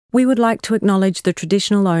We would like to acknowledge the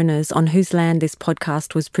traditional owners on whose land this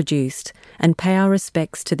podcast was produced and pay our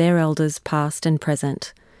respects to their elders past and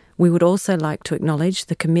present. We would also like to acknowledge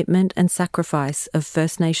the commitment and sacrifice of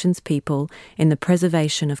First Nations people in the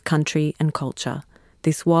preservation of country and culture.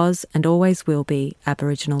 This was and always will be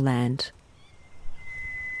Aboriginal land.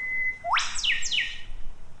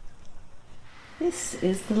 This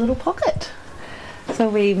is the Little Pocket. So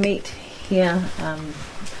we meet here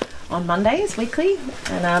on Mondays weekly,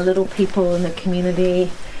 and our little people in the community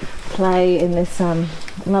play in this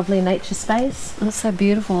lovely nature space. It's so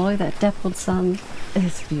beautiful, look at that dappled sun.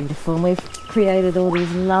 It's beautiful, and we've created all these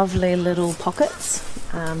lovely little pockets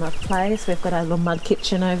of play. So we've got our little mud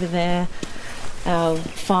kitchen over there, our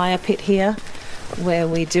fire pit here, where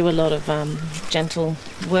we do a lot of gentle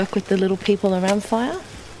work with the little people around fire.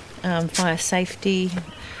 Fire safety,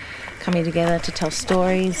 coming together to tell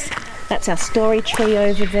stories. That's our story tree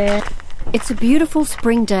over there. It's a beautiful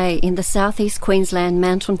spring day in the southeast Queensland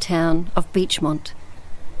mountain town of Beechmont.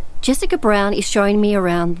 Jessica Brown is showing me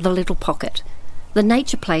around the Little Pocket, the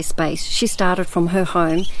nature play space she started from her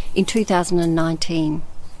home in 2019.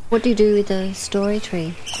 What do you do with the story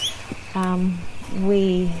tree?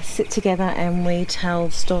 We sit together and we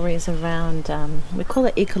tell stories around, we call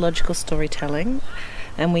it ecological storytelling,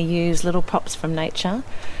 and we use little props from nature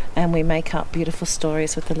and we make up beautiful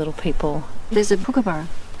stories with the little people. There's a kookaburra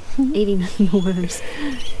eating the worms.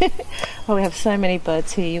 Oh, we have so many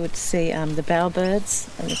birds here. You would see the bowerbirds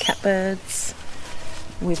and the catbirds.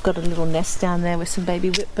 We've got a little nest down there with some baby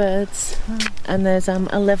whipbirds. And there's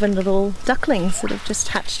 11 little ducklings that have just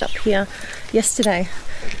hatched up here yesterday.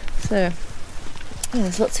 So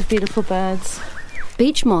there's lots of beautiful birds.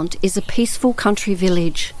 Beechmont is a peaceful country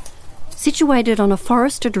village situated on a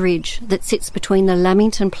forested ridge that sits between the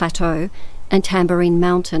Lamington Plateau and Tamborine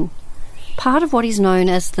Mountain, part of what is known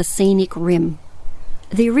as the Scenic Rim.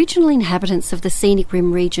 The original inhabitants of the Scenic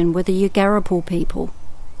Rim region were the Yuggarapu people,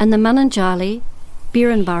 and the Mananjali,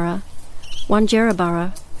 Birrinburra,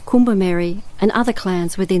 Wanjerabura, Kumbameri and other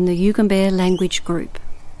clans within the Yugambeh language group.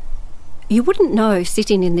 You wouldn't know,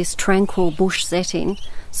 sitting in this tranquil bush setting,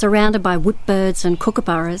 surrounded by whipbirds and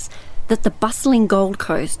kookaburras, that the bustling Gold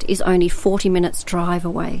Coast is only 40 minutes drive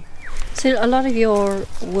away. So a lot of your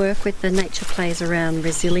work with the nature plays around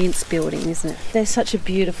resilience building, isn't it? There's such a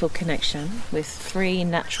beautiful connection with free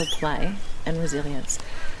natural play and resilience.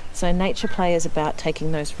 So nature play is about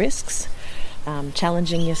taking those risks,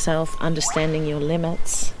 challenging yourself, understanding your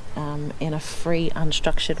limits in a free,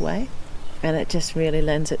 unstructured way. And it just really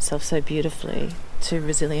lends itself so beautifully to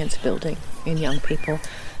resilience building in young people.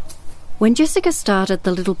 When Jessica started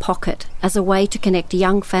the Little Pocket as a way to connect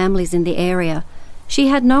young families in the area, she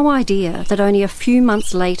had no idea that only a few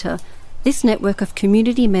months later, this network of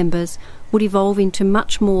community members would evolve into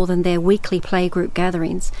much more than their weekly playgroup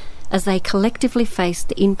gatherings as they collectively faced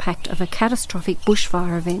the impact of a catastrophic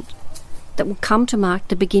bushfire event that would come to mark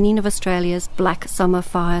the beginning of Australia's Black Summer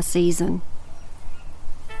fire season.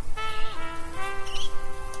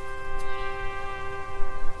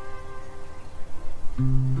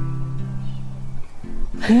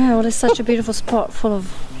 Yeah, well, it's such a beautiful spot full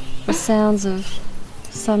of the sounds of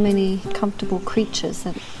so many comfortable creatures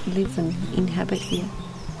that live and inhabit here.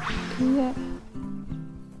 Yeah.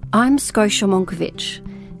 I'm Scotia Monkovich,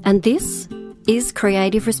 and this is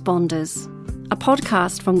Creative Responders, a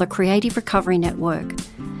podcast from the Creative Recovery Network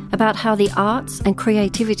about how the arts and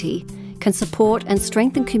creativity can support and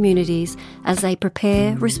strengthen communities as they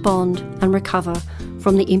prepare, respond and recover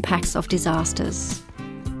from the impacts of disasters.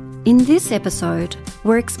 In this episode,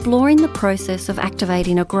 we're exploring the process of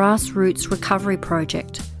activating a grassroots recovery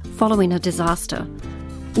project following a disaster.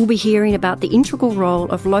 We'll be hearing about the integral role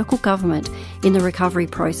of local government in the recovery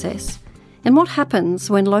process and what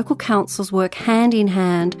happens when local councils work hand in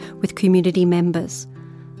hand with community members.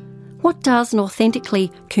 What does an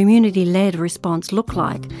authentically community-led response look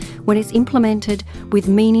like when it's implemented with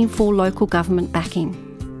meaningful local government backing?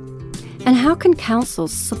 And how can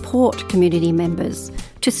councils support community members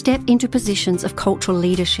to step into positions of cultural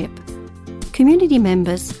leadership? Community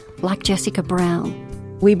members like Jessica Brown.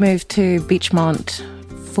 We moved to Beechmont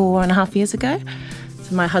 4.5 years ago.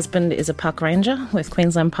 So my husband is a park ranger with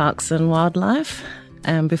Queensland Parks and Wildlife.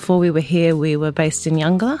 And before we were here, we were based in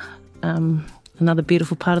Yangala, another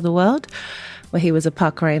beautiful part of the world, where he was a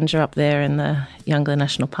park ranger up there in the Yangala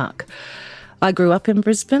National Park. I grew up in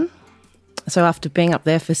Brisbane. So after being up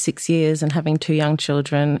there for 6 years and having 2 young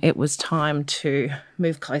children, it was time to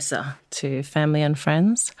move closer to family and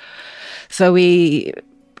friends. So we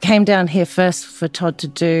came down here first for Todd to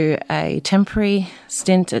do a temporary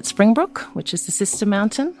stint at Springbrook, which is the sister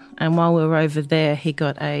mountain. And while we were over there, he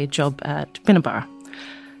got a job at Binnaburra.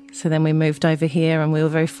 So then we moved over here, and we were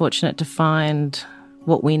very fortunate to find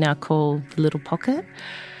what we now call the Little Pocket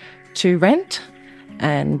to rent.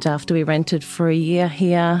 And after we rented for a year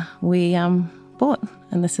here, we bought,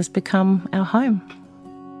 and this has become our home.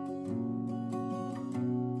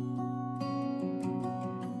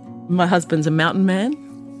 My husband's a mountain man.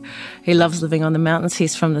 He loves living on the mountains.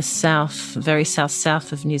 He's from the south, very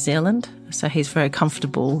south of New Zealand. So he's very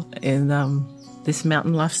comfortable in this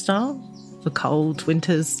mountain lifestyle, the cold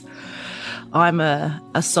winters. I'm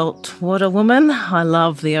a saltwater woman. I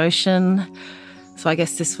love the ocean. So I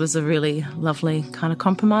guess this was a really lovely kind of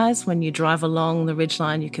compromise. When you drive along the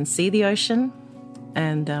ridgeline, you can see the ocean.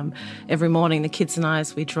 And every morning, the kids and I,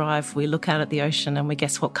 as we drive, we look out at the ocean and we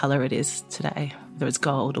guess what colour it is today, whether it's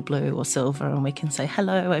gold or blue or silver, and we can say,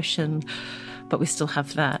 hello, ocean. But we still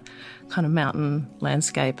have that kind of mountain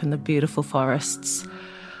landscape and the beautiful forests.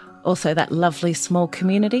 Also that lovely small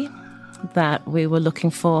community that we were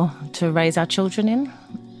looking for to raise our children in,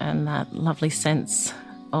 and that lovely sense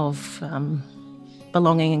of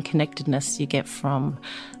belonging and connectedness you get from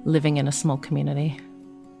living in a small community.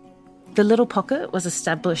 The Little Pocket was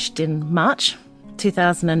established in March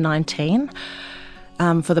 2019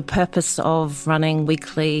 for the purpose of running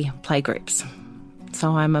weekly playgroups.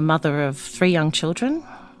 So I'm a mother of 3 young children,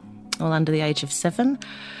 all under the age of 7,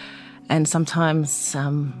 and sometimes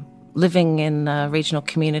living in a regional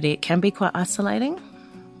community, it can be quite isolating.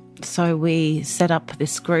 So we set up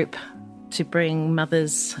this group to bring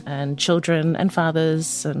mothers and children and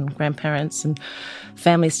fathers and grandparents and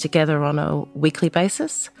families together on a weekly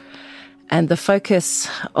basis. And the focus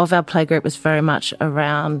of our playgroup was very much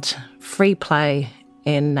around free play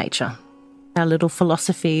in nature. Our little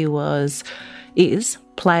philosophy is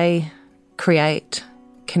play, create,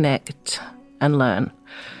 connect, and learn.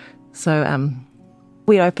 So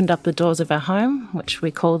we opened up the doors of our home, which we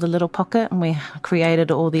call the Little Pocket, and we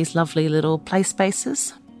created all these lovely little play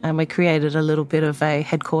spaces. And we created a little bit of a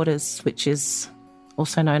headquarters, which is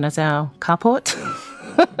also known as our carport,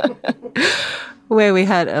 where we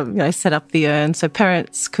had set up the urn so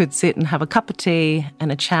parents could sit and have a cup of tea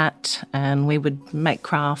and a chat, and we would make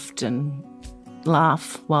craft and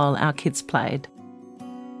laugh while our kids played.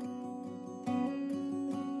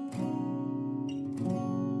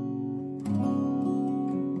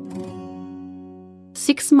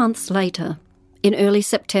 Six months later, in early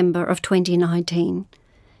September of 2019,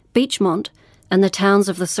 Beechmont and the towns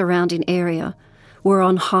of the surrounding area were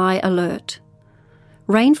on high alert.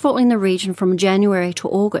 Rainfall in the region from January to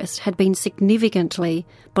August had been significantly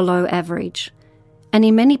below average, and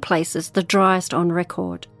in many places the driest on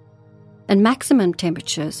record, and maximum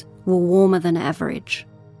temperatures were warmer than average.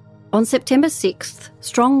 On September 6th,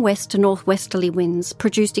 strong west to northwesterly winds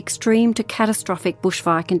produced extreme to catastrophic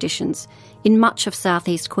bushfire conditions in much of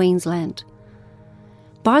southeast Queensland.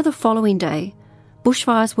 By the following day,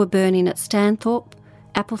 bushfires were burning at Stanthorpe,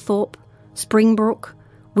 Applethorpe, Springbrook,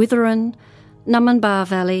 Witherin, Numinbah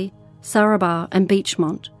Valley, Sarabah and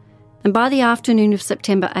Beechmont, and by the afternoon of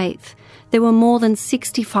September 8th, there were more than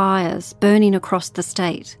 60 fires burning across the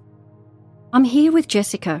state. I'm here with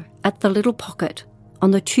Jessica at the Little Pocket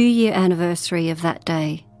on the 2-year anniversary of that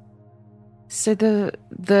day. So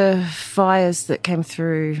the fires that came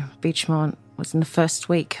through Beechmont was in the first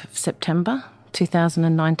week of September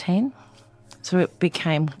 2019. So it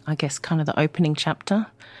became, I guess, kind of the opening chapter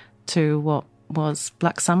to what was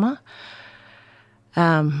Black Summer.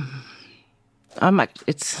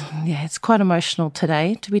 It's quite emotional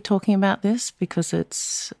today to be talking about this because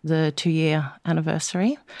it's the 2-year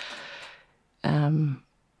anniversary.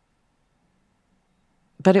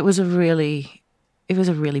 But it was a really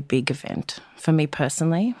big event for me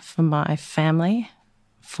personally, for my family,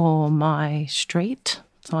 for my street.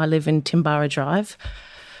 So I live in Timbara Drive,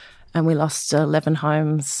 and we lost 11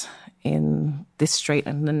 homes in this street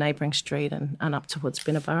and the neighbouring street and up towards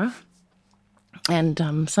Binnaburra.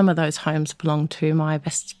 And some of those homes belong to my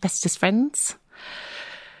bestest friends,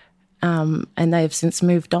 and they've since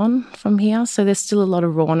moved on from here. So there's still a lot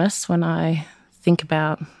of rawness when I think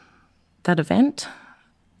about that event,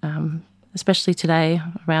 especially today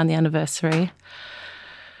around the anniversary.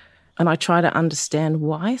 And I try to understand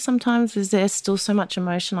why sometimes is there still so much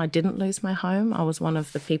emotion. I didn't lose my home. I was one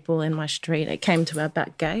of the people in my street. It came to our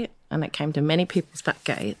back gate, and it came to many people's back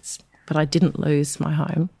gates, but I didn't lose my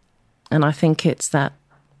home. And I think it's that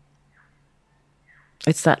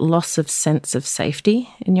loss of sense of safety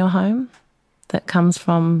in your home that comes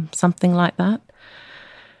from something like that.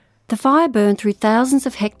 The fire burned through thousands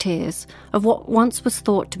of hectares of what once was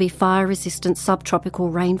thought to be fire-resistant subtropical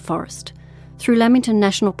rainforest, through Lamington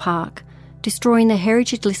National Park, destroying the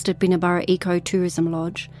heritage-listed Binnaburra Ecotourism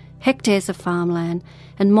Lodge hectares of farmland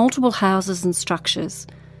and multiple houses and structures.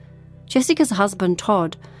 Jessica's husband,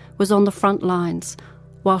 Todd, was on the front lines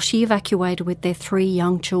while she evacuated with their 3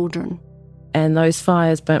 young children. And those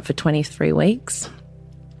fires burnt for 23 weeks.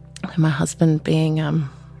 And my husband, being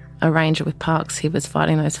a ranger with parks, he was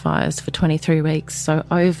fighting those fires for 23 weeks. So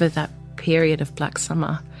over that period of Black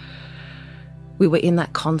Summer, we were in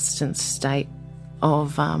that constant state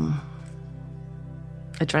of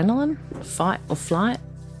adrenaline, fight or flight,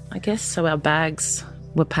 I guess. So our bags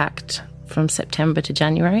were packed from September to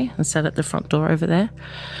January and sat at the front door over there,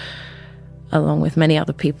 along with many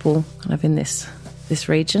other people kind of in this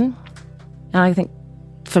region. And I think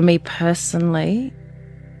for me personally,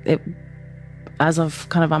 as I've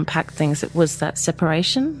kind of unpacked things, it was that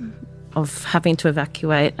separation of having to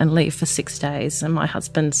evacuate and leave for 6 days and my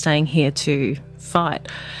husband staying here to fight,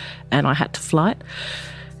 and I had to flight.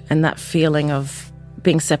 And that feeling of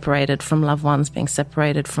being separated from loved ones, being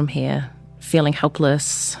separated from here, feeling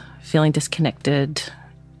helpless, feeling disconnected.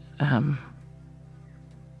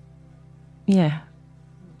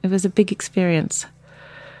 It was a big experience.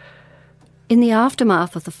 In the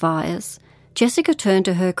aftermath of the fires, Jessica turned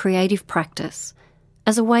to her creative practice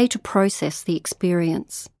as a way to process the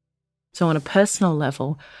experience. So on a personal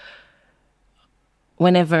level,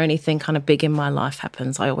 whenever anything kind of big in my life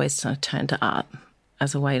happens, I always sort of turn to art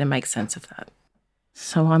as a way to make sense of that.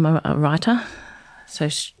 So I'm a writer. So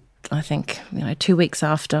I think, 2 weeks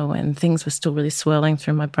after, when things were still really swirling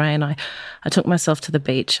through my brain, I took myself to the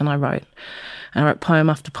beach and I wrote. And I wrote poem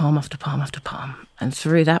after poem after poem after poem. And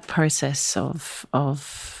through that process of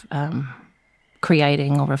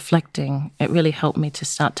creating or reflecting, it really helped me to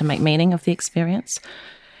start to make meaning of the experience.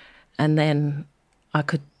 And then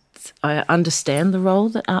I understand the role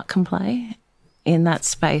that art can play in that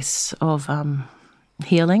space of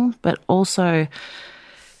healing, but also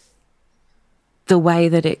the way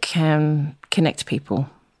that it can connect people,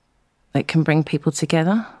 it can bring people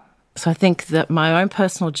together. So I think that my own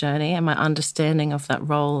personal journey and my understanding of that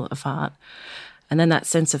role of art, and then that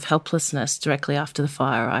sense of helplessness directly after the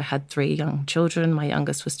fire. I had 3 young children. My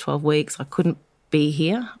youngest was 12 weeks. I couldn't be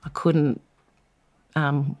here. I couldn't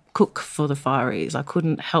cook for the fireys. I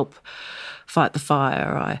couldn't help fight the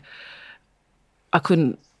fire. I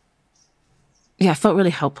couldn't... I felt really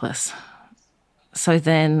helpless. So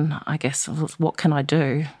then I guess, what can I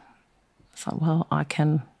do? It's like, well, I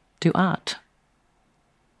can do art.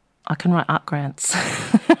 I can write art grants.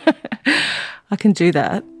 I can do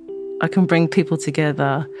that. I can bring people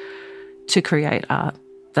together to create art.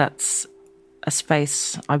 That's a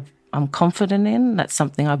space I'm confident in. That's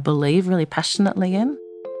something I believe really passionately in.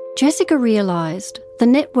 Jessica realised the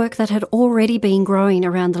network that had already been growing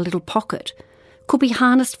around the Little Pocket could be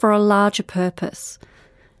harnessed for a larger purpose.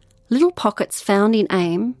 Little Pocket's founding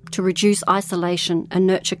aim to reduce isolation and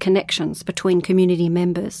nurture connections between community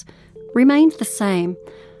members remained the same,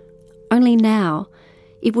 only now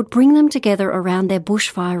it would bring them together around their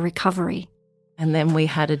bushfire recovery. And then we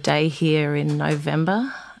had a day here in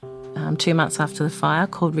November, 2 months after the fire,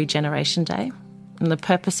 called Regeneration Day. And the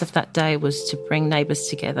purpose of that day was to bring neighbours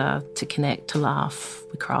together, to connect, to laugh.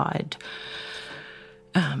 We cried.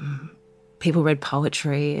 People read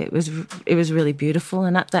poetry. It was really beautiful.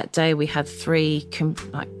 And at that day, we had 3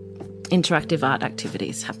 interactive art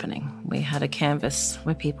activities happening. We had a canvas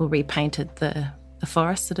where people repainted the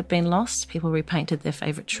forest that had been lost. People repainted their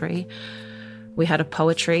favourite tree. We had a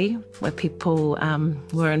poetry where people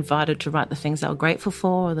were invited to write the things they were grateful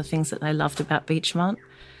for or the things that they loved about Beechmont.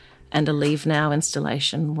 And a Leave Now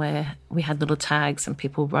installation where we had little tags and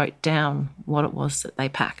people wrote down what it was that they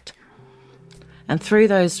packed. And through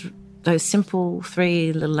those simple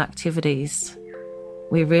 3 little activities,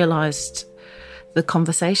 we realised the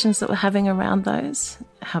conversations that we're having around those,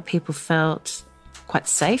 how people felt quite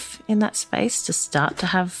safe in that space to start to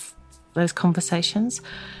have those conversations.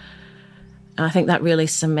 And I think that really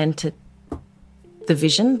cemented the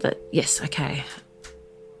vision that, yes, okay,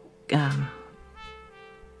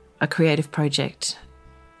 a creative project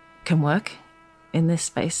can work in this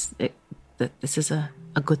space, that this is a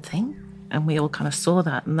good thing. And we all kind of saw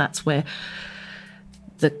that, and that's where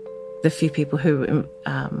the few people who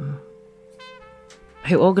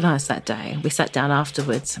organised that day, we sat down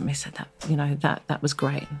afterwards and we said that was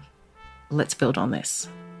great. Let's build on this.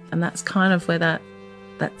 And that's kind of where that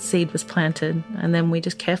seed was planted. And then we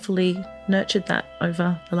just carefully nurtured that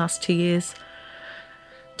over the last 2 years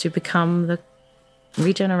to become the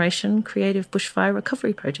Regeneration Creative Bushfire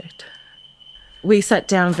Recovery Project. We sat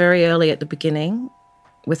down very early at the beginning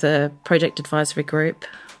with a project advisory group.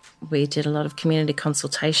 We did a lot of community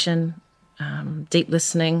consultation, deep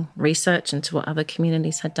listening, research into what other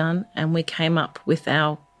communities had done, and we came up with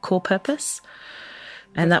our core purpose,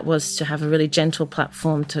 and that was to have a really gentle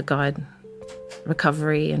platform to guide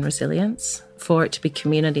recovery and resilience, for it to be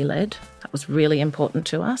community-led. That was really important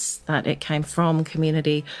to us, that it came from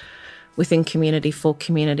community, within community, for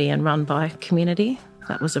community, and run by community.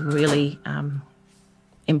 That was a really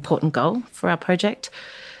important goal for our project,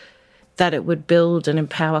 that it would build and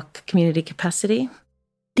empower community capacity.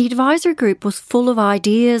 The advisory group was full of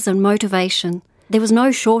ideas and motivation. There was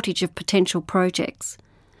no shortage of potential projects.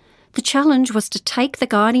 The challenge was to take the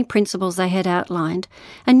guiding principles they had outlined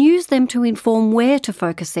and use them to inform where to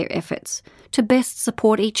focus their efforts to best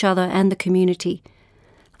support each other and the community.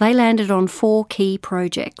 They landed on 4 key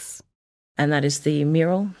projects. And that is the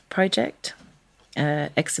mural project,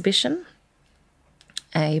 exhibition,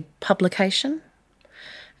 a publication,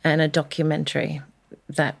 and a documentary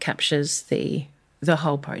that captures the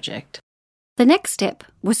whole project. The next step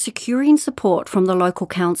was securing support from the local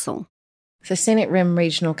council. The Scenic Rim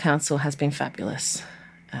Regional Council has been fabulous.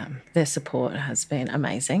 Their support has been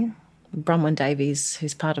amazing. Bronwyn Davies,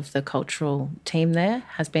 who's part of the cultural team there,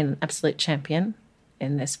 has been an absolute champion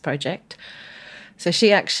in this project. So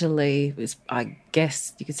she actually was, I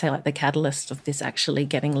guess you could say, like the catalyst of this actually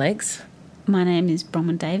getting legs. My name is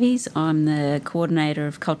Bronwyn Davies. I'm the Coordinator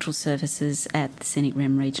of Cultural Services at the Scenic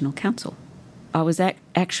Rim Regional Council. I was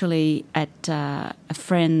actually at a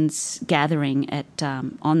friend's gathering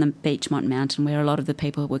on the Beechmont Mountain, where a lot of the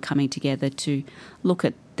people were coming together to look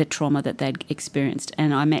at the trauma that they'd experienced.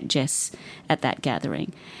 And I met Jess at that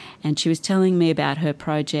gathering, and she was telling me about her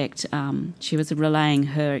project. She was relaying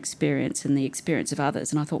her experience and the experience of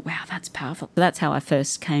others, and I thought, wow, that's powerful. So that's how I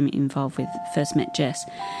first met Jess.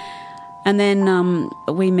 And then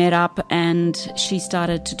we met up, and she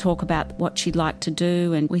started to talk about what she'd like to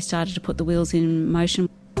do, and we started to put the wheels in motion.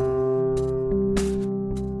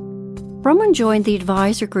 Bronwyn joined the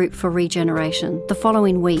advisory group for regeneration the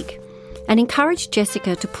following week and encouraged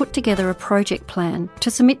Jessica to put together a project plan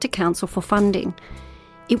to submit to council for funding.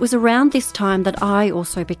 It was around this time that I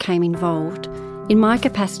also became involved in my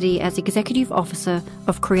capacity as Executive Officer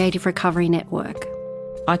of Creative Recovery Network.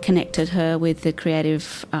 I connected her with the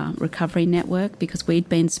Creative Recovery Network because we'd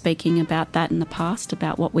been speaking about that in the past,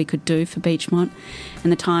 about what we could do for Beechmont,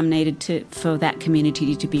 and the time needed for that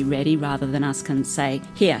community to be ready, rather than us can say,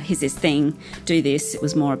 here's this thing, do this. It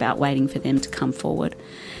was more about waiting for them to come forward.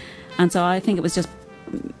 And so I think it was just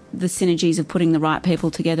the synergies of putting the right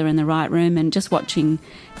people together in the right room, and just watching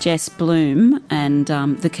Jess bloom and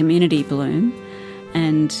the community bloom,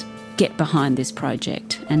 and get behind this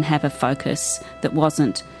project and have a focus that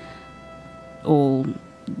wasn't all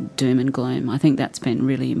doom and gloom. I think that's been a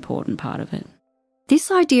really important part of it. This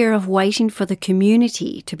idea of waiting for the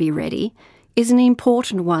community to be ready is an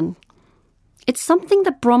important one. It's something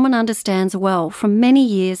that Bronwyn understands well from many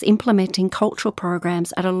years implementing cultural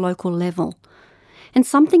programs at a local level, and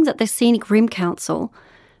something that the Scenic Rim Council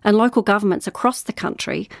and local governments across the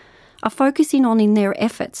country are focusing on in their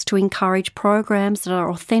efforts to encourage programs that are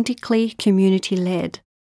authentically community-led.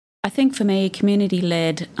 I think for me,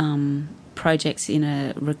 community-led projects in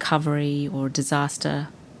a recovery or disaster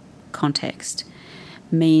context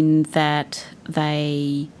mean that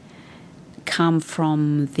they come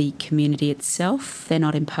from the community itself. They're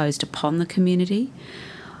not imposed upon the community.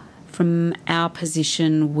 From our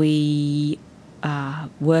position, we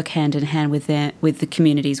work hand in hand with the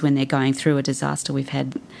communities when they're going through a disaster. We've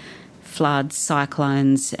had floods,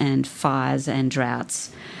 cyclones and fires and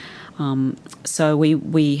droughts. So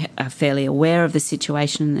we are fairly aware of the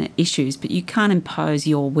situation and the issues, but you can't impose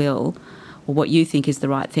your will or what you think is the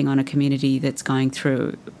right thing on a community that's going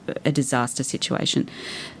through a disaster situation.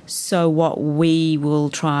 So what we will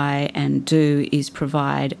try and do is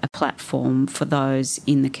provide a platform for those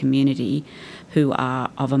in the community who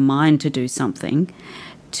are of a mind to do something,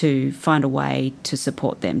 to find a way to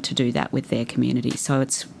support them to do that with their community. So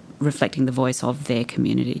it's reflecting the voice of their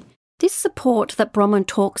community. This support that Bronwyn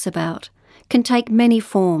talks about can take many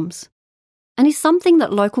forms, and is something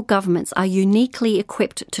that local governments are uniquely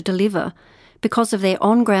equipped to deliver because of their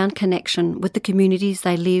on-ground connection with the communities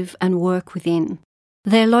they live and work within.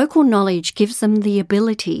 Their local knowledge gives them the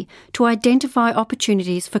ability to identify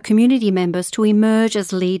opportunities for community members to emerge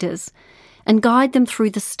as leaders and guide them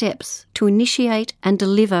through the steps to initiate and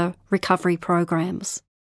deliver recovery programs.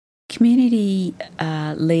 Community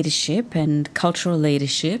leadership and cultural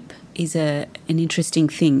leadership is an interesting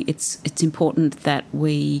thing. It's important that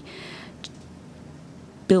we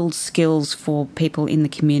build skills for people in the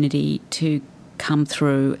community to come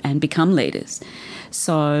through and become leaders.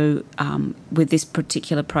 So with this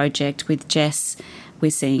particular project with Jess, we're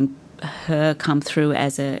seeing her come through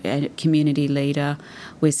as a community leader.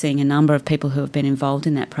 We're seeing a number of people who have been involved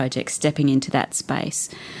in that project stepping into that space.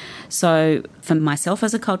 So for myself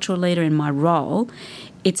as a cultural leader in my role,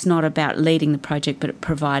 it's not about leading the project, but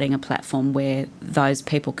providing a platform where those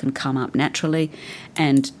people can come up naturally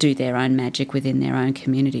and do their own magic within their own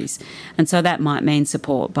communities. And so that might mean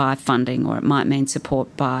support by funding, or it might mean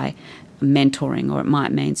support by mentoring, or it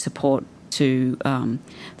might mean support to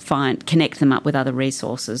connect them up with other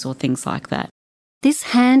resources or things like that. This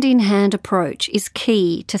hand-in-hand approach is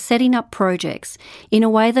key to setting up projects in a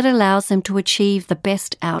way that allows them to achieve the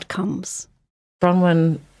best outcomes.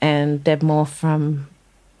 Bronwyn and Deb Moore from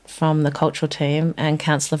the cultural team and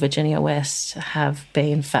Councillor Virginia West have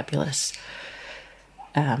been fabulous.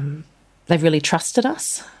 They've really trusted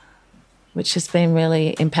us, which has been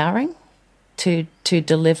really empowering to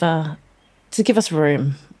deliver, to give us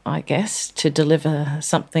room, I guess, to deliver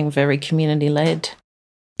something very community-led.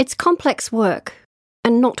 It's complex work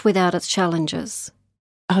and not without its challenges.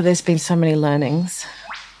 Oh, there's been so many learnings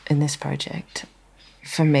in this project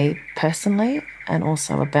for me personally, and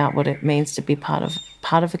also about what it means to be part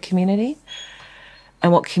of a community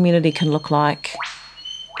and what community can look like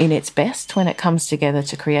in its best when it comes together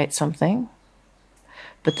to create something.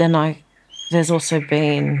 But then there's also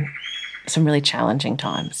been some really challenging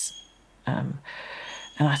times. And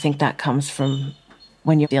I think that comes from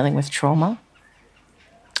when you're dealing with trauma.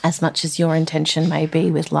 As much as your intention may be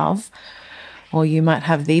with love, or you might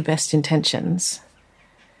have the best intentions,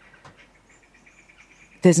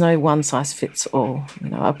 there's no one-size-fits-all,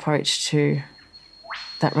 approach to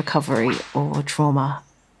that recovery or trauma.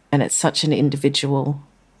 And it's such an individual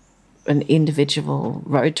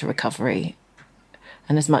road to recovery.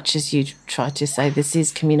 And as much as you try to say this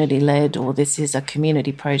is community-led or this is a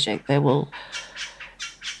community project, there will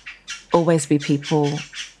always be people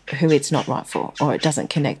who it's not right for, or it doesn't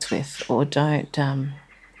connect with, or don't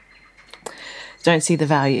see the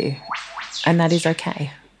value. And that is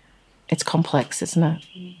okay. It's complex, isn't it?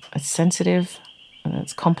 It's sensitive and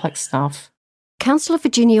it's complex stuff. Councillor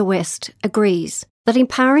Virginia West agrees that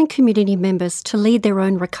empowering community members to lead their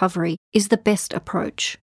own recovery is the best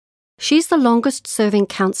approach. She's the longest-serving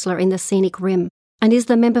councillor in the Scenic Rim and is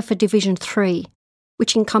the member for Division 3,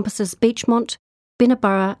 which encompasses Beechmont,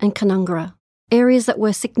 Binnaburra and Canungra, areas that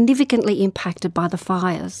were significantly impacted by the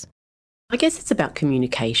fires. I guess it's about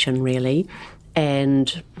communication, really,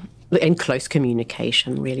 and close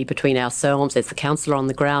communication, really, between ourselves as the councillor on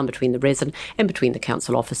the ground, between the resident and between the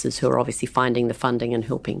council officers who are obviously finding the funding and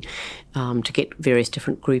helping to get various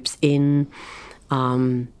different groups in.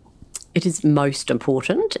 It is most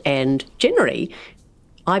important, and generally,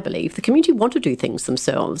 I believe the community want to do things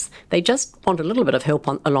themselves. They just want a little bit of help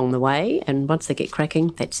along the way, and once they get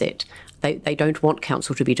cracking, that's it. They don't want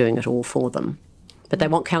council to be doing it all for them, but they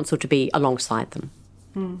want council to be alongside them.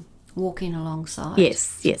 Walking alongside.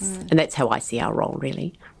 Yes. And that's how I see our role,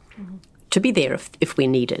 really. To be there if we're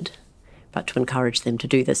needed, but to encourage them to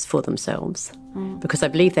do this for themselves. Because I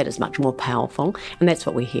believe that is much more powerful, and that's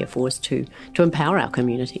what we're here for, is to empower our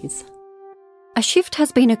communities. A shift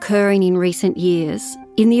has been occurring in recent years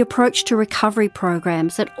in the approach to recovery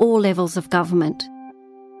programs at all levels of government.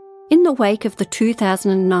 In the wake of the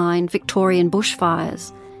 2009 Victorian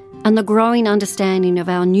bushfires and the growing understanding of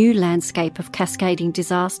our new landscape of cascading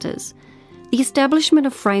disasters, the establishment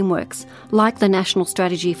of frameworks like the National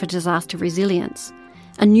Strategy for Disaster Resilience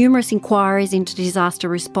and numerous inquiries into disaster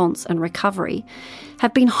response and recovery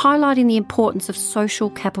have been highlighting the importance of social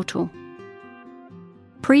capital.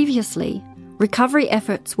 Previously, recovery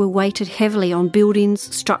efforts were weighted heavily on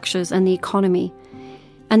buildings, structures and the economy,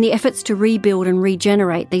 and the efforts to rebuild and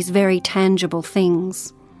regenerate these very tangible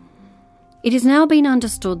things. It has now been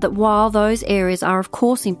understood that while those areas are of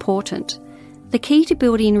course important, the key to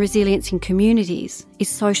building resilience in communities is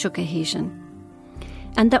social cohesion.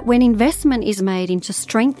 And that when investment is made into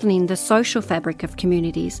strengthening the social fabric of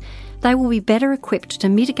communities, they will be better equipped to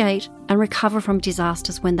mitigate and recover from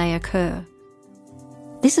disasters when they occur.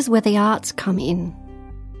 This is where the arts come in.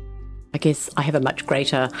 I guess I have a much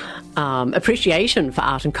greater appreciation for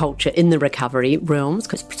art and culture in the recovery realms,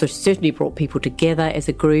 because it certainly brought people together as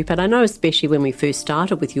a group. And I know especially when we first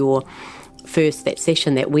started with that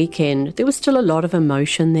session that weekend, there was still a lot of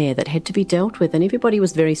emotion there that had to be dealt with, and everybody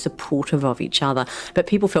was very supportive of each other. But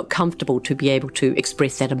people felt comfortable to be able to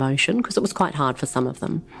express that emotion, because it was quite hard for some of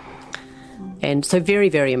them. And so very,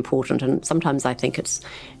 very important. And sometimes I think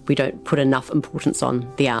we don't put enough importance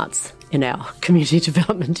on the arts in our community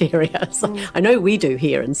development area. So I know we do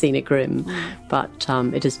here in Scenic Rim, but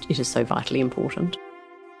it is so vitally important.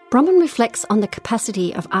 Bronwyn reflects on the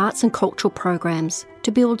capacity of arts and cultural programs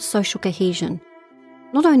to build social cohesion.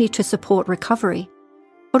 not only to support recovery,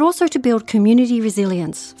 but also to build community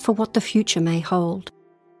resilience for what the future may hold.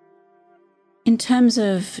 In terms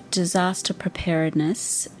of disaster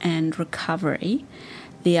preparedness and recovery,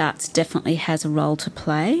 the arts definitely has a role to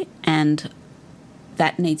play, and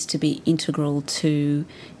that needs to be integral to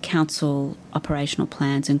council operational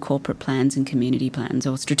plans and corporate plans and community plans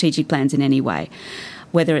or strategic plans in any way,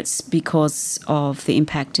 whether it's because of the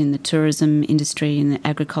impact in the tourism industry, in the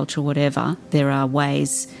agriculture, whatever. There are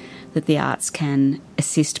ways that the arts can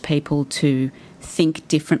assist people to think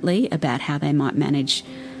differently about how they might manage,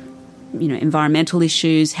 environmental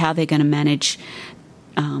issues, how they're going to manage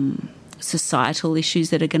societal issues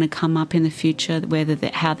that are going to come up in the future,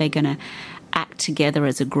 how they're going to act together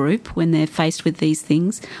as a group when they're faced with these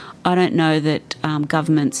things. I don't know that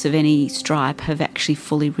governments of any stripe have actually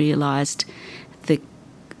fully realised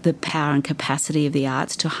the power and capacity of the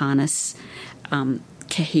arts to harness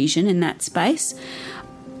cohesion in that space.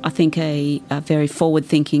 I think a very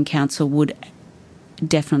forward-thinking council would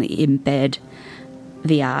definitely embed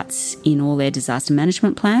the arts in all their disaster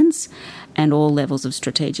management plans and all levels of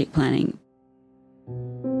strategic planning.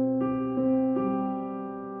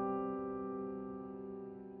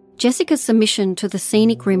 Jessica's submission to the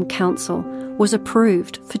Scenic Rim Council was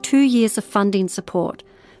approved for 2 years of funding support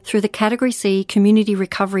through the Category C Community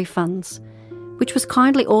Recovery Funds, which was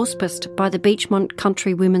kindly auspiced by the Beechmont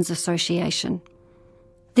Country Women's Association.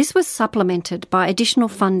 This was supplemented by additional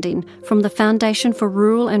funding from the Foundation for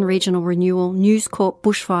Rural and Regional Renewal News Corp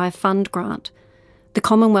Bushfire Fund grant, the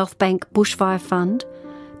Commonwealth Bank Bushfire Fund,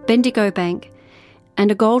 Bendigo Bank,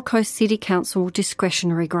 and a Gold Coast City Council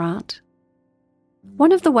discretionary grant.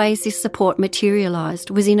 One of the ways this support materialised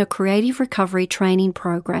was in a creative recovery training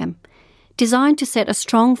program, designed to set a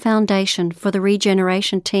strong foundation for the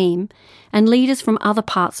regeneration team and leaders from other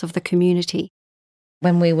parts of the community.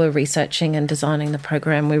 When we were researching and designing the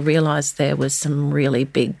program, we realised there was some really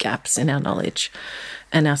big gaps in our knowledge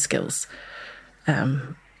and our skills,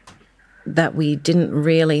 that we didn't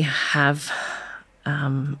really have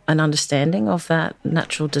an understanding of that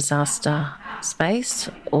natural disaster space,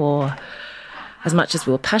 or as much as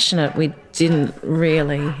we were passionate, we didn't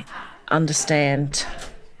really understand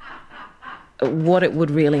what it would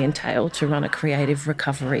really entail to run a creative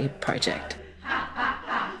recovery project.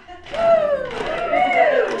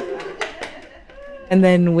 And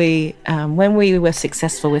then when we were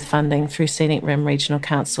successful with funding through Scenic Rim Regional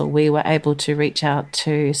Council, we were able to reach out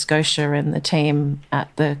to Scotia and the team at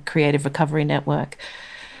the Creative Recovery Network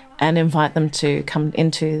and invite them to come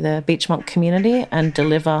into the Beechmont community and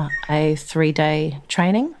deliver a 3-day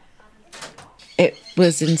training. It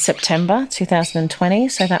was in September 2020,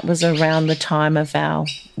 so that was around the time of our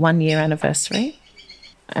 1-year anniversary.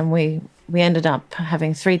 And we ended up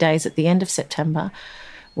having 3 days at the end of September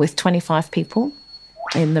with 25 people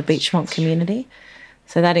in the Beechmont community.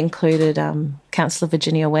 So that included Councillor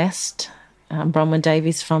Virginia West, Bronwyn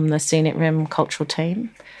Davies from the Scenic Rim cultural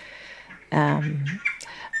team,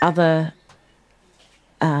 other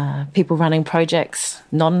people running projects,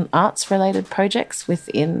 non-arts related projects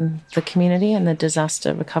within the community and the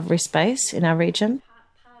disaster recovery space in our region.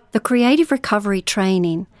 The Creative Recovery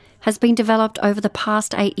Training has been developed over the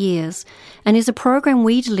past 8 years and is a program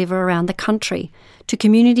we deliver around the country to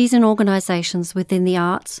communities and organisations within the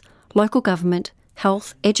arts, local government,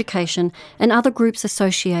 health, education and other groups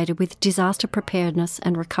associated with disaster preparedness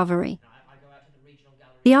and recovery.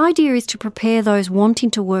 The idea is to prepare those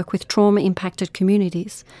wanting to work with trauma-impacted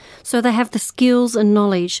communities so they have the skills and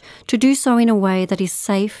knowledge to do so in a way that is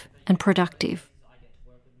safe and productive.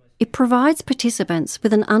 It provides participants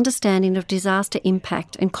with an understanding of disaster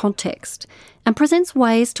impact and context and presents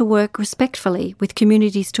ways to work respectfully with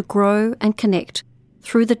communities to grow and connect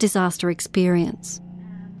through the disaster experience.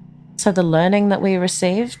 So the learning that we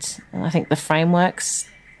received, I think the frameworks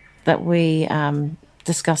that we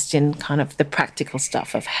discussed in kind of the practical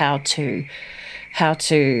stuff of how to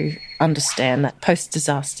understand that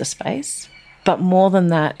post-disaster space. But more than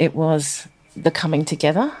that, it was the coming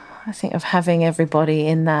together, I think, of having everybody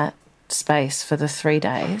in that space for the 3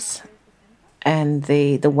 days and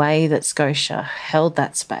the way that Scotia held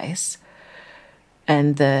that space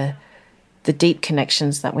and the deep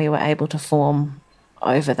connections that we were able to form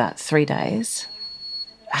over that 3 days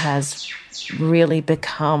has really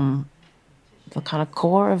become the kind of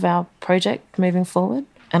core of our project moving forward.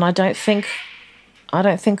 And I don't think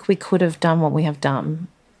we could have done what we have done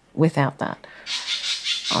without that.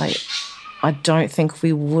 I don't think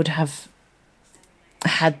we would have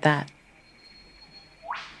had that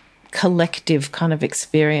collective kind of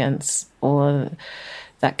experience or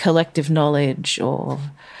that collective knowledge or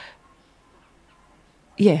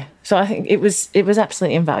So I think it was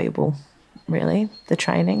absolutely invaluable, really, the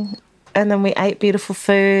training. And then we ate beautiful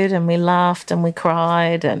food and we laughed and we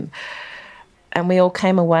cried and we all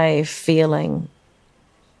came away feeling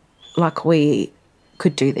like we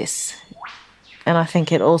could do this. And I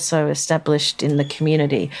think it also established in the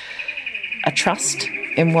community a trust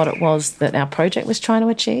in what it was that our project was trying to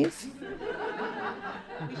achieve.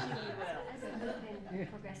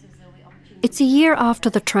 It's a year after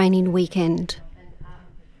the training weekend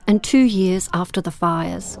and 2 years after the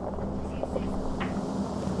fires.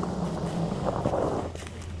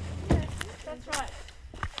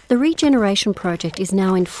 The Regeneration Project is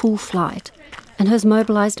now in full flight and has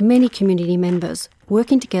mobilised many community members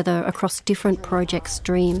working together across different project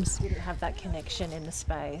streams. We didn't have that connection in the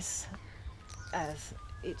space, as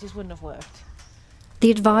it just wouldn't have worked.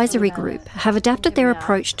 The advisory group have adapted their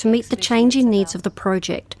approach to meet the changing needs of the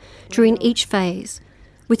project during each phase,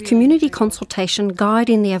 with community consultation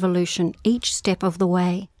guiding the evolution each step of the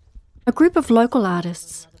way. A group of local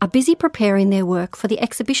artists are busy preparing their work for the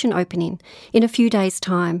exhibition opening in a few days'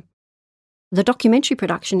 time. The documentary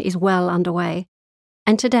production is well underway,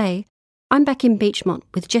 and today I'm back in Beechmont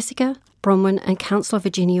with Jessica, Bronwyn and Councillor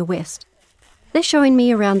Virginia West. They're showing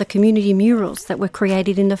me around the community murals that were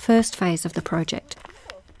created in the first phase of the project.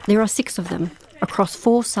 There are 6 of them across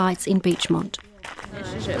 4 sites in Beechmont.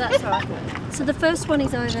 That's right. So the first one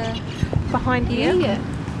is over Behind here? Yeah.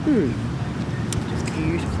 Just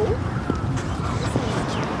beautiful.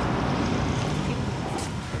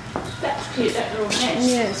 That's cute, that little nest.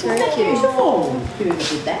 Yeah, it's very cute. Beautiful. Whoever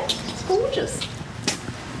did that? It's gorgeous.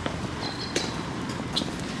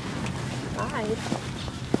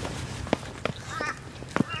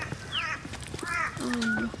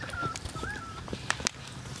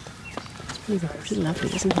 It's pretty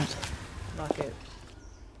lovely, isn't it? Like it.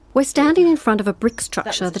 We're standing in front of a brick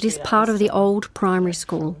structure that is part of the old primary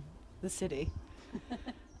school. The city.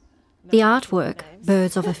 The artwork,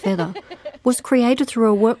 Birds of a Feather, was created through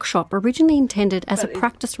a workshop originally intended as a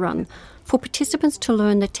practice run for participants to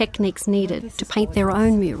learn the techniques needed to paint their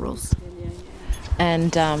own murals.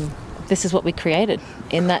 And this is what we created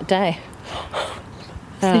in that day.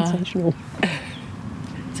 Sensational.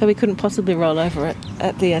 So we couldn't possibly roll over it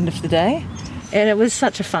at the end of the day. And it was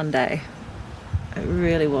such a fun day. It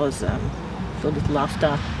really was filled with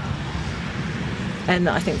laughter. And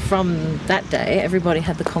I think from that day, everybody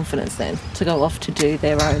had the confidence then to go off to do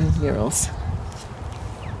their own murals.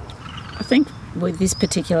 I think with this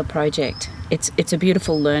particular project, it's a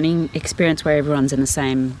beautiful learning experience where everyone's in the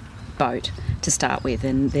same boat to start with,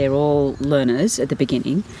 and they're all learners at the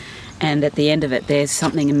beginning, and at the end of it there's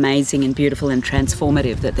something amazing and beautiful and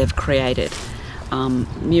transformative that they've created.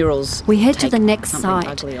 Murals. We head to the next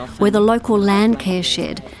site where the local land care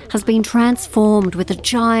shed has been transformed with a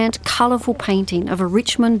giant, colourful painting of a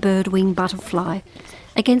Richmond birdwing butterfly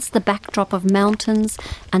against the backdrop of mountains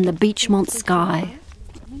and the Beechmont sky.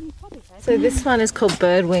 So this one is called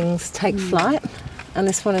Birdwings Take Flight, and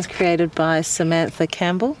this one is created by Samantha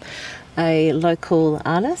Campbell, a local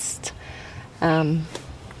artist.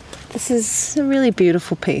 This is a really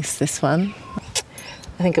beautiful piece, this one.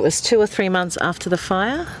 I think it was 2 or 3 months after the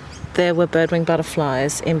fire. There were birdwing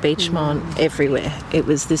butterflies in Beechmont everywhere. It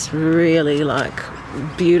was this really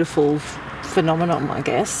beautiful phenomenon, I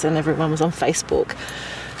guess, and everyone was on Facebook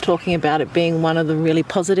talking about it being one of the really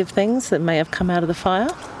positive things that may have come out of the fire.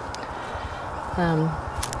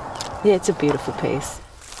 Yeah, it's a beautiful piece.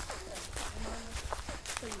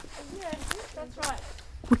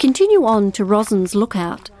 We continue on to Rosin's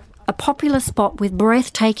Lookout, a popular spot with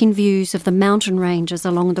breathtaking views of the mountain ranges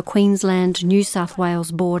along the Queensland-New South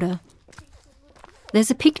Wales border. There's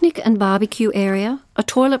a picnic and barbecue area, a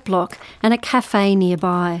toilet block and a cafe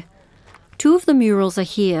nearby. 2 of the murals are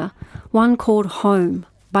here, one called Home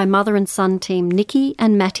by mother and son team Nikki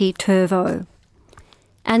and Matty Turvo,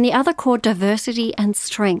 and the other called Diversity and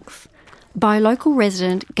Strength by local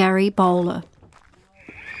resident Gary Bowler.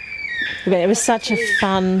 It was such a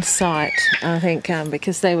fun site, I think,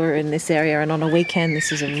 because they were in this area, and on a weekend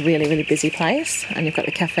this is a really, really busy place, and you've got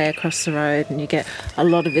the cafe across the road and you get a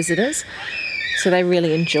lot of visitors. So they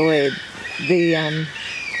really enjoyed the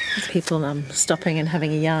people stopping and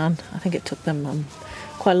having a yarn. I think it took them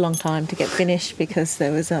quite a long time to get finished because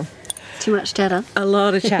there was too much chatter. A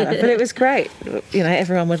lot of chatter, but it was great. You know,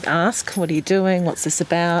 everyone would ask, what are you doing? What's this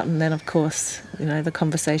about? And then, of course, you know, the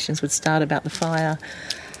conversations would start about the fire.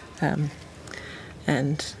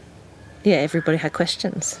 And yeah, everybody had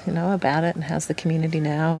questions, you know, about it and how's the community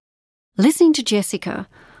now. Listening to Jessica,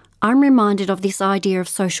 I'm reminded of this idea of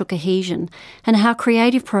social cohesion and how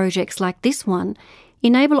creative projects like this one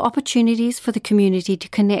enable opportunities for the community to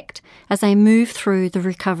connect as they move through the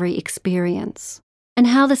recovery experience, and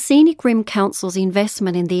how the Scenic Rim Council's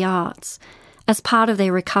investment in the arts as part of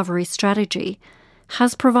their recovery strategy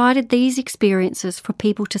has provided these experiences for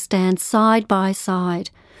people to stand side by side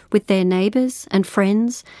with their neighbours and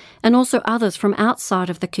friends, and also others from outside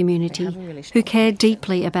of the community who care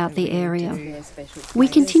deeply about the area. We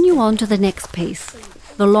continue on to the next piece,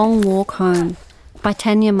 The Long Walk Home, by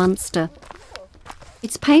Tanya Munster.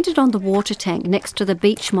 It's painted on the water tank next to the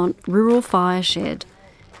Beechmont Rural Fire Shed,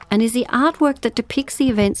 and is the artwork that depicts the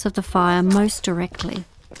events of the fire most directly.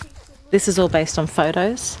 This is all based on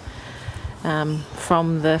photos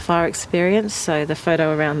from the fire experience. So the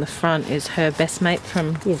photo around the front is her best mate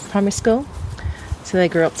from primary school. So they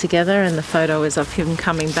grew up together, and the photo is of him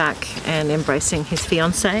coming back and embracing his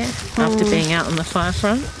fiancée after being out on the fire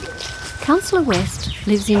front. Councillor West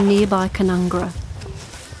lives in nearby Canungra.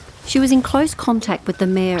 She was in close contact with the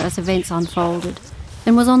Mayor as events unfolded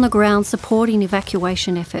and was on the ground supporting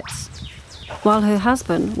evacuation efforts, while her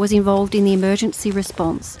husband was involved in the emergency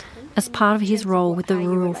response as part of his role with the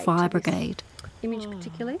Rural Fire Brigade. Image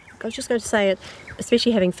particularly? I was just going to say it,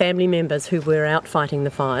 especially having family members who were out fighting the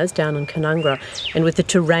fires down in Canungra, and with the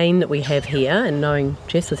terrain that we have here, and knowing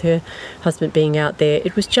Jess with her husband being out there,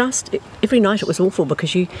 it was just, every night it was awful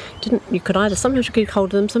because you could either, sometimes you could get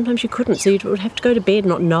hold of them, sometimes you couldn't, so you would have to go to bed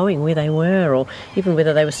not knowing where they were or even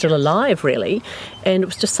whether they were still alive, really. And it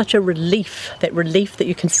was just such a relief that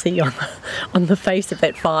you can see on the face of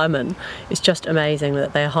that fireman. It's just amazing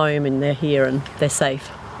that they're home and they're here and they're safe.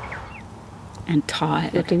 And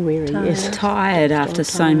tired. Looking weary, yes. Tired after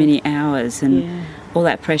so many hours and all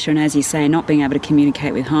that pressure. And as you say, not being able to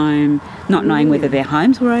communicate with home, not knowing whether their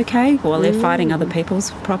homes were okay while they're fighting other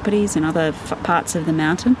people's properties and other parts of the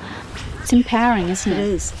mountain. It's empowering, isn't it? It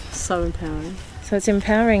is. So empowering. So it's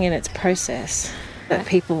empowering in its process that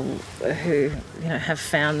people who have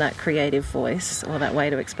found that creative voice or that way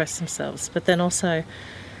to express themselves, but then also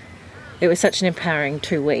it was such an empowering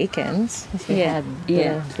 2 weekends. The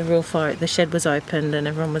real fire, the shed was opened and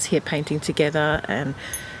everyone was here painting together. And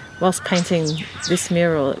whilst painting this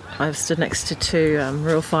mural, I stood next to two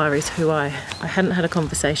rural fireys who I hadn't had a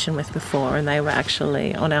conversation with before, and they were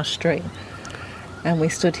actually on our street. And we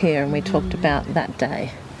stood here and we talked about that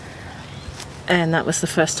day. And that was the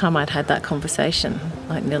first time I'd had that conversation,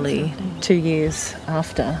 like nearly 2 years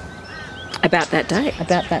after. About that day?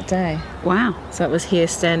 About that day. Wow. So it was here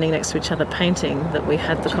standing next to each other painting that we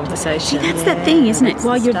had the conversation. See, that's that thing, isn't it?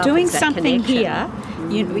 While you're doing something here,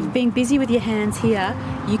 you're being busy with your hands here,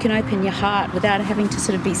 you can open your heart without having to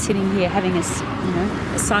sort of be sitting here having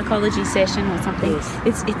a psychology session or something.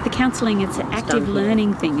 Yes. It's the counselling, it's an active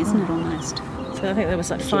learning thing, isn't it, almost? So I think there was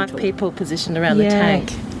like 5 people positioned around the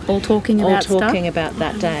tank. All talking about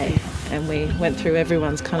that day. And we went through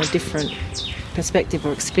everyone's kind of different perspective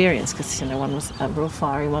or experience, because one was a rural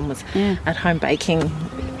fiery, one was at home baking.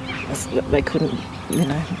 They couldn't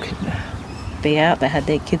be out, they had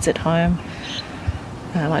their kids at home.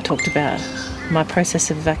 I talked about my process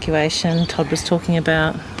of evacuation. Todd was talking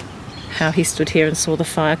about how he stood here and saw the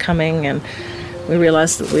fire coming, and we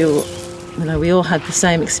realised that we all had the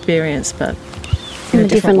same experience, but in a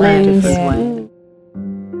different way.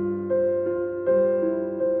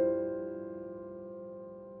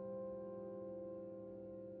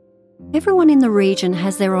 Everyone in the region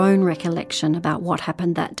has their own recollection about what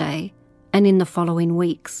happened that day and in the following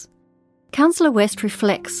weeks. Councillor West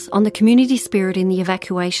reflects on the community spirit in the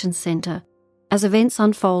evacuation centre as events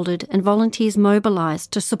unfolded and volunteers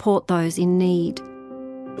mobilised to support those in need.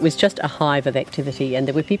 It was just a hive of activity, and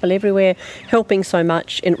there were people everywhere helping so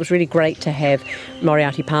much, and it was really great to have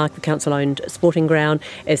Moriarty Park, the council-owned sporting ground,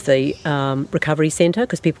 as the recovery centre,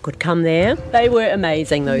 because people could come there. They were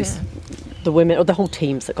amazing, the women, or the whole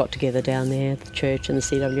teams that got together down there, the church and the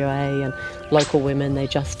CWA and local women, they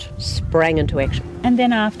just sprang into action. And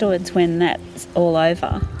then afterwards, when that's all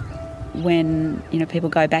over, when people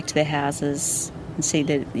go back to their houses and see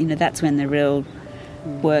that that's when the real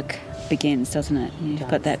work begins, doesn't it? You've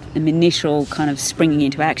got that initial kind of springing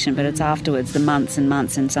into action, but it's afterwards, the months and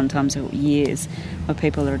months and sometimes years where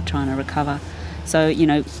people are trying to recover. So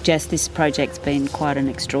Jess, this project's been quite an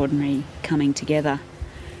extraordinary coming together,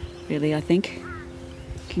 really, I think.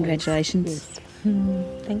 Congratulations.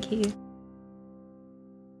 Yes. Thank you.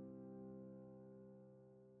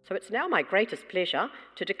 So it's now my greatest pleasure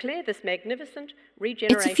to declare this magnificent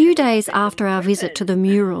regeneration... It's a few days after our visit to the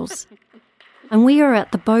murals, and we are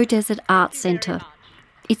at the Beaudesert Arts Centre.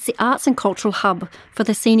 It's the arts and cultural hub for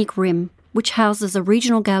the Scenic Rim, which houses a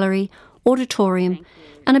regional gallery, auditorium,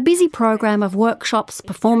 and a busy program of workshops,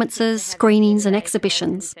 performances, screenings and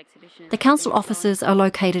exhibitions. The council offices are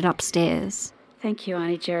located upstairs. Thank you,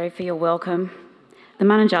 Aunty Jerry, for your welcome. The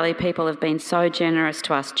Mununjali people have been so generous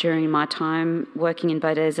to us during my time working in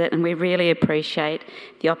Beaudesert, and we really appreciate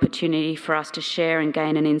the opportunity for us to share and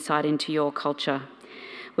gain an insight into your culture.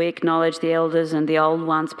 We acknowledge the elders and the old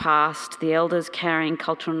ones past, the elders carrying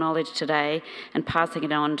cultural knowledge today and passing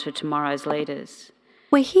it on to tomorrow's leaders.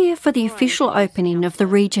 We're here for the official opening of the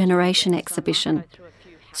Regeneration exhibition,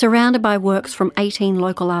 surrounded by works from 18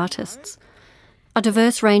 local artists. A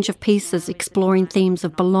diverse range of pieces exploring themes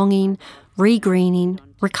of belonging, regreening,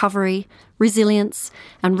 recovery, resilience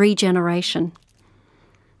and regeneration.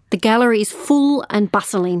 The gallery is full and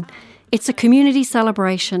bustling. It's a community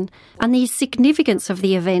celebration, and the significance of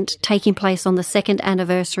the event taking place on the second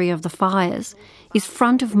anniversary of the fires is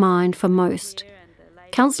front of mind for most.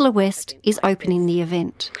 Councillor West is opening the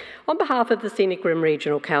event. On behalf of the Scenic Rim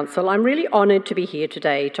Regional Council, I'm really honoured to be here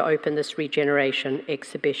today to open this Regeneration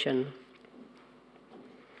exhibition.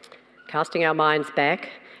 Casting our minds back,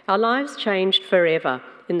 our lives changed forever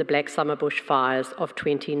in the Black Summer bushfires of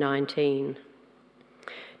 2019.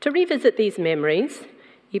 To revisit these memories,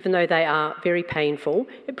 even though they are very painful,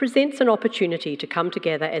 it presents an opportunity to come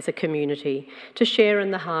together as a community, to share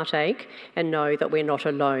in the heartache and know that we're not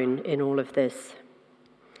alone in all of this.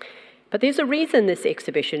 But there's a reason this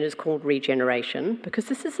exhibition is called Regeneration, because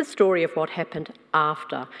this is the story of what happened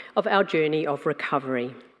after, of our journey of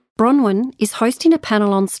recovery. Bronwyn is hosting a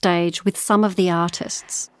panel on stage with some of the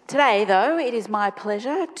artists. Today, though, it is my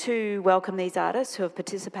pleasure to welcome these artists who have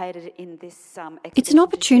participated in this exhibition. It's an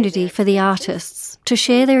opportunity for the artists to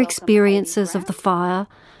share their experiences of the fire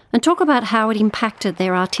and talk about how it impacted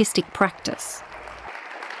their artistic practice.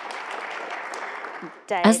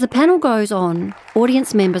 As the panel goes on,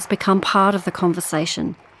 audience members become part of the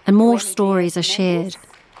conversation and more stories are shared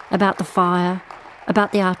about the fire,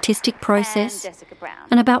 about the artistic process,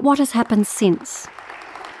 and about what has happened since.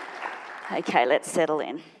 Okay, let's settle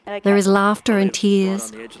in. Okay. There is laughter and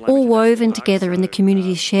tears, all woven together in the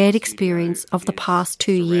community's shared experience of the past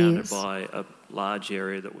 2 years.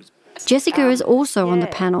 Jessica is also on the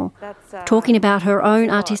panel, talking about her own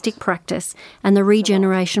artistic practice and the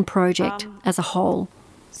Regeneration project as a whole.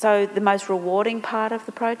 So the most rewarding part of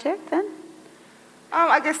the project then?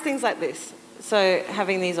 I guess things like this. So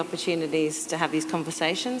having these opportunities to have these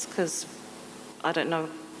conversations, because I don't know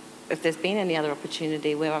if there's been any other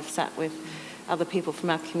opportunity where I've sat with other people from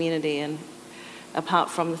our community, and apart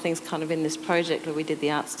from the things kind of in this project where we did the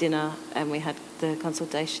arts dinner and we had the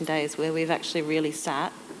consultation days where we've actually really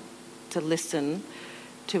sat to listen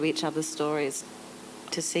to each other's stories,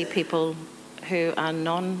 to see people who are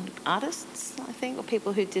non-artists, I think, or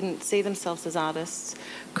people who didn't see themselves as artists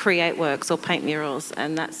create works or paint murals,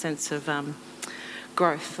 and that sense of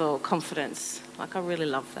growth or confidence. Like, I really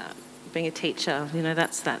love that. Being a teacher,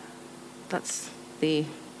 that's the,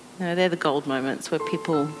 they're the gold moments where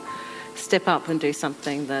people step up and do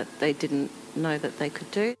something that they didn't know that they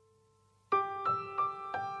could do.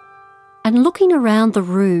 And looking around the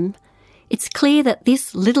room, it's clear that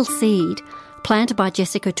this little seed, planted by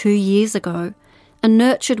Jessica 2 years ago and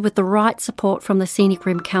nurtured with the right support from the Scenic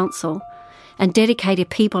Rim Council and dedicated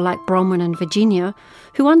people like Bronwyn and Virginia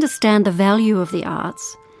who understand the value of the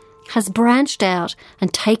arts, has branched out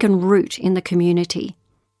and taken root in the community.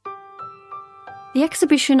 The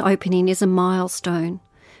exhibition opening is a milestone,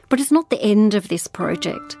 but it's not the end of this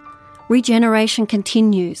project. Regeneration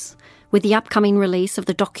continues with the upcoming release of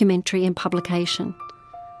the documentary and publication.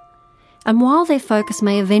 And while their focus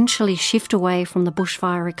may eventually shift away from the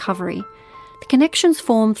bushfire recovery, the connections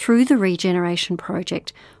formed through the Regeneration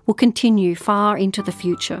project will continue far into the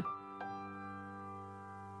future.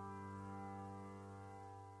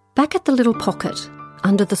 Back at the little pocket,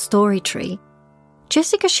 under the story tree,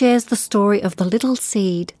 Jessica shares the story of the little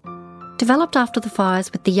seed, developed after the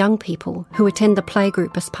fires with the young people who attend the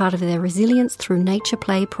playgroup as part of their Resilience Through Nature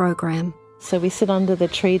Play program. So we sit under the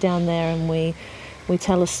tree down there and we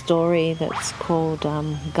tell a story that's called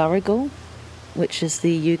Gurrigal, which is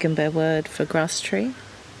the Yugambeh word for grass tree.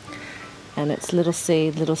 And it's little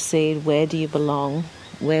seed, where do you belong?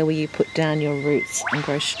 Where will you put down your roots and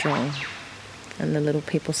grow strong? And the little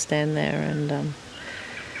people stand there and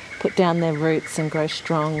put down their roots and grow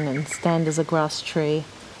strong and stand as a grass tree.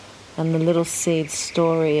 And the little seed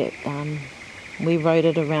story, we wrote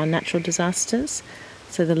it around natural disasters.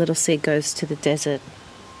 So the little seed goes to the desert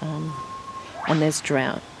and there's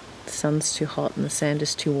drought. The sun's too hot and the sand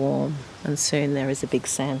is too warm, and soon there is a big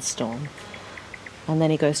sandstorm. And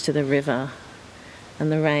then he goes to the river,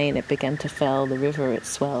 and the rain, it began to fall. The river, it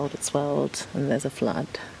swelled, and there's a flood.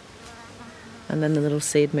 And then the little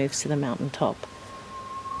seed moves to the mountaintop.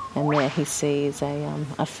 And there he sees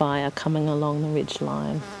a fire coming along the ridge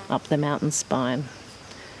line, up the mountain spine.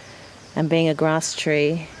 And being a grass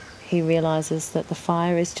tree, he realises that the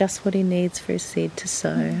fire is just what he needs for his seed to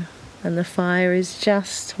sow. And the fire is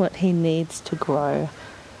just what he needs to grow.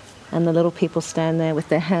 And the little people stand there with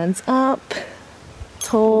their hands up,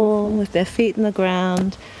 tall, with their feet in the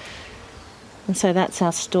ground. And so that's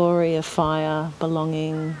our story of fire,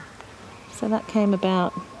 belonging. So that came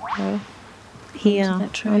about, here,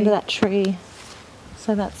 under that tree.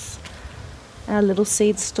 So that's our little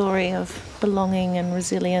seed story of belonging and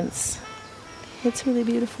resilience. It's really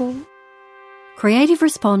beautiful. Creative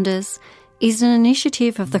Responders is an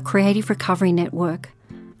initiative of the Creative Recovery Network,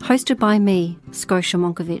 hosted by me, Scotia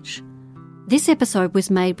Monkovich. This episode was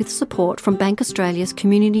made with support from Bank Australia's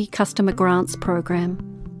Community Customer Grants program,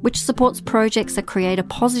 which supports projects that create a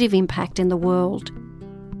positive impact in the world.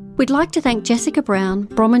 We'd like to thank Jessica Brown,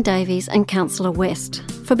 Bronwyn Davies and Councillor West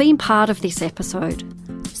for being part of this episode.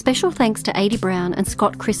 Special thanks to Adi Brown and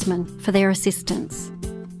Scott Chrisman for their assistance.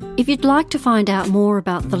 If you'd like to find out more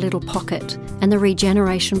about The Little Pocket and the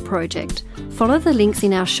Regeneration Project, follow the links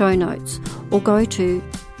in our show notes or go to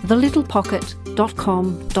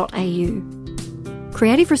thelittlepocket.com.au.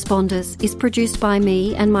 Creative Responders is produced by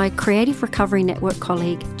me and my Creative Recovery Network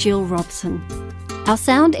colleague Jill Robson. Our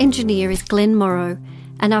sound engineer is Glenn Morrow,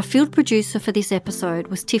 and our field producer for this episode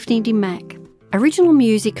was Tiffany DeMack. Original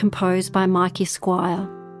music composed by Mike Esquire.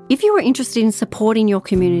 If you are interested in supporting your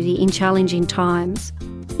community in challenging times,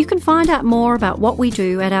 you can find out more about what we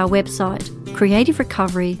do at our website,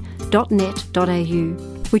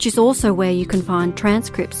 creativerecovery.net.au, which is also where you can find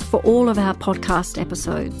transcripts for all of our podcast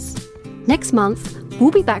episodes. Next month,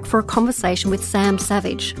 we'll be back for a conversation with Sam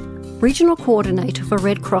Savage, Regional Coordinator for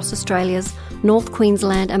Red Cross Australia's North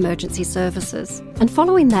Queensland Emergency Services. And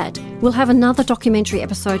following that, we'll have another documentary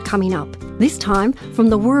episode coming up, this time from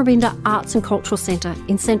the Woorabinda Arts and Cultural Centre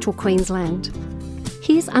in central Queensland.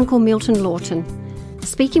 Here's Uncle Milton Lawton,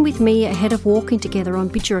 speaking with me ahead of walking together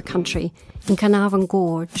on Bidjara country in Carnarvon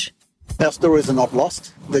Gorge. Our stories are not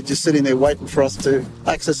lost. They're just sitting there waiting for us to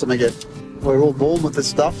access them again. We're all born with this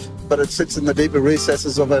stuff, but it sits in the deeper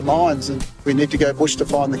recesses of our minds, and we need to go bush to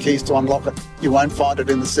find the keys to unlock it. You won't find it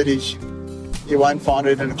in the cities. You won't find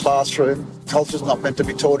it in a classroom. Culture's not meant to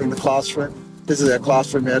be taught in the classroom. This is our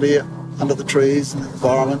classroom out here, under the trees and the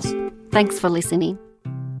environments. Thanks for listening.